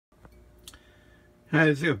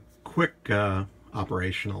This is a quick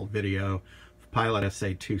operational video of Pilot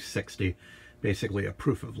SA-260, basically a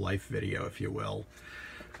proof of life video, if you will.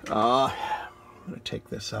 I'm going to take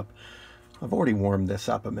this up. I've already warmed this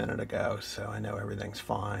up a minute ago, so I know everything's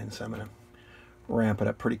fine. So I'm going to ramp it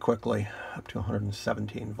up pretty quickly, up to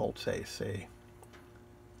 117 volts AC.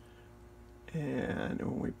 And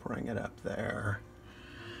when we bring it up there,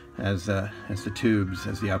 as the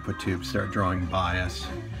output tubes start drawing bias,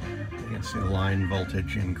 you can see the line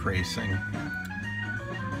voltage increasing.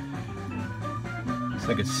 Looks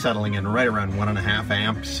like it's settling in right around 1.5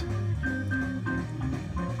 amps.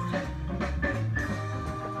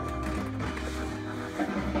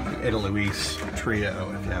 The Ada Luis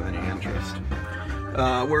Trio, if you have any interest.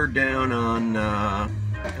 We're down on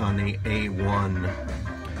the A1.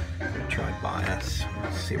 Try bias.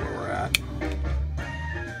 Let's see where we're at.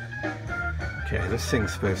 Okay, this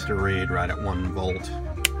thing's supposed to read right at 1 volt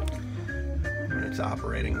when it's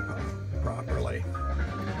operating properly.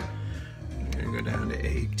 I'm gonna go down to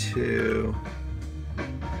A2.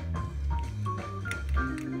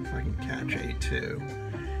 If I can catch A2.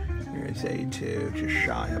 Here's A2, just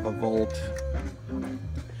shy of a volt.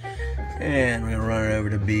 And we're gonna run it over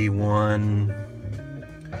to B1.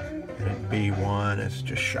 And at B1, it's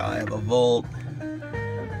just shy of a volt.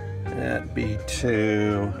 At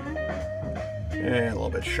B2, a little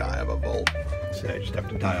bit shy of a volt. So I just have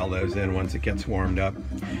to dial those in once it gets warmed up.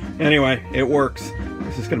 Anyway, it works.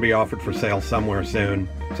 This is going to be offered for sale somewhere soon.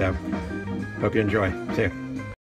 So, hope you enjoy. See ya.